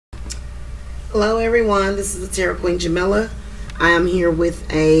Hello everyone, this is the Tarot Queen Jamila. I am here with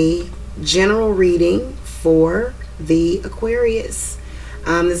a general reading for the Aquarius.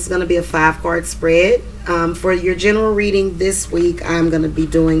 This is going to be a 5-card spread. For your general reading this week, I'm going to be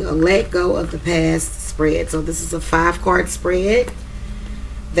doing a let go of the past spread. So this is a 5-card spread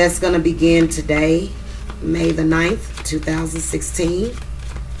that's going to begin today, May the 9th, 2016,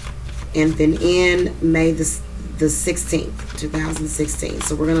 and then end May the 16th, 2016.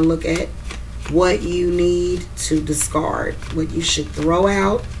 So we're going to look at what you need to discard, what you should throw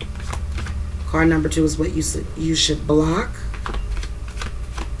out. Card number 2 is what you should block.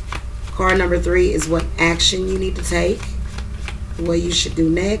 Card number 3 is what action you need to take, what you should do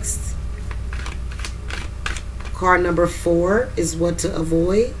next. Card number 4 is what to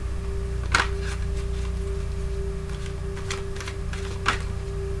avoid.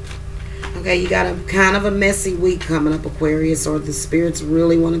 Okay, you got a kind of a messy week coming up, Aquarius, or the spirits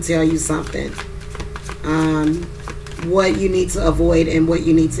really want to tell you something. What you need to avoid and what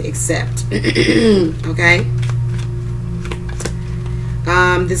you need to accept. Okay?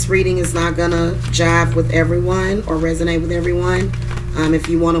 This reading is not going to jive with everyone or resonate with everyone. If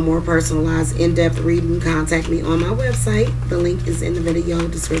you want a more personalized, in-depth reading, contact me on my website. The link is in the video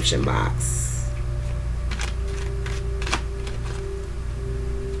description box.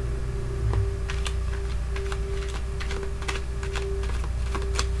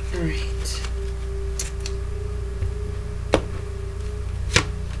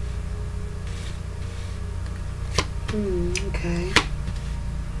 Okay.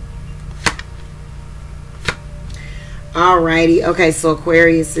 Alrighty. Okay, so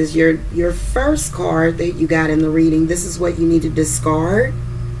Aquarius is your first card that you got in the reading. This is what you need to discard.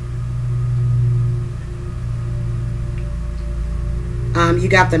 You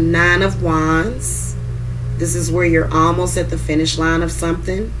got the 9 of Wands. This is where you're almost at the finish line of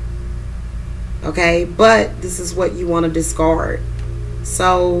something. Okay, but this is what you want to discard.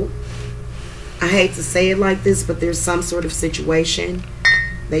 So I hate to say it like this, but there's some sort of situation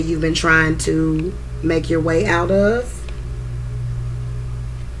that you've been trying to make your way out of.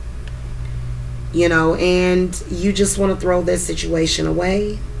 You know, and you just want to throw that situation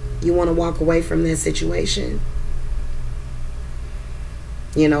away. You want to walk away from that situation.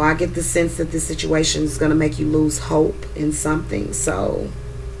 You know, I get the sense that this situation is going to make you lose hope in something. So,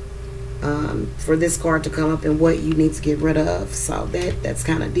 for this card to come up and what you need to get rid of. So that's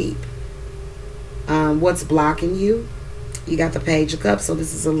kind of deep. What's blocking you? You got the Page of Cups, so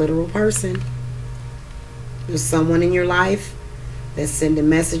this is a literal person. There's someone in your life that's sending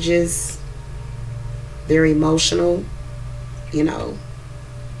messages. They're emotional. You know,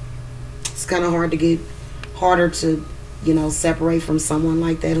 it's kind of harder to, you know, separate from someone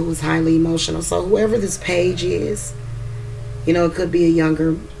like that who is highly emotional. So whoever this page is, you know, it could be a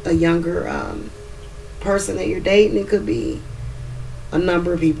younger person that you're dating. It could be a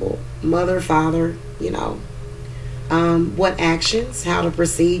number of people, mother, father, you know. What actions, how to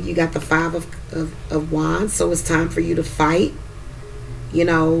proceed. You got the 5 of Wands, so it's time for you to fight. You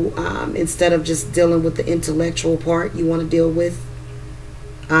know, instead of just dealing with the intellectual part, you want to deal with,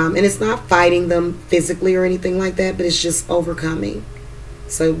 and it's not fighting them physically or anything like that, but it's just overcoming.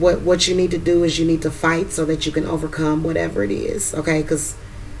 So what you need to do is you need to fight so that you can overcome whatever it is, okay? Because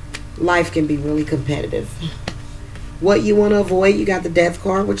life can be really competitive. What you want to avoid, you got the Death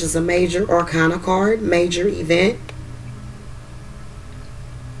card, which is a major arcana card, major event.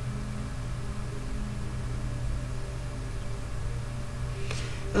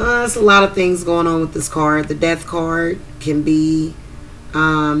 There's a lot of things going on with this card. The Death card can be,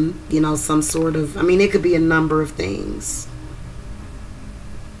 you know, some sort of, I mean, it could be a number of things.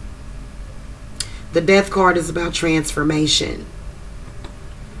 The Death card is about transformation.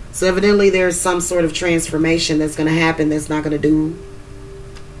 So evidently there's some sort of transformation that's going to happen that's not going to do,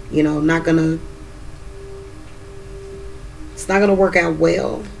 you know, it's not going to work out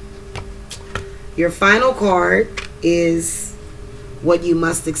well. Your final card is what you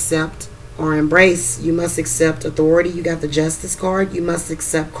must accept or embrace. You must accept authority. You got the Justice card. You must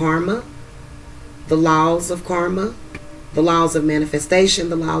accept karma, the laws of karma, the laws of manifestation,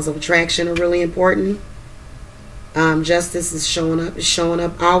 the laws of attraction are really important. Justice is showing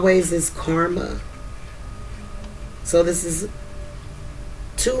up always as karma. So this is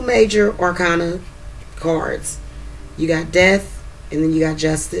 2 major arcana cards. You got Death and then you got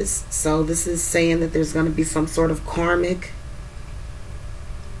Justice. So this is saying that there's going to be some sort of karmic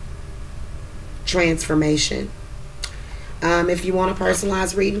transformation. If you want a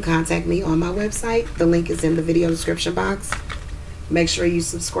personalized reading, contact me on my website. The link is in the video description box. Make sure you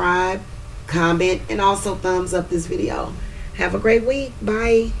subscribe, comment, and also thumbs up this video. Have a great week.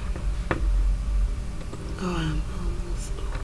 Bye. Oh,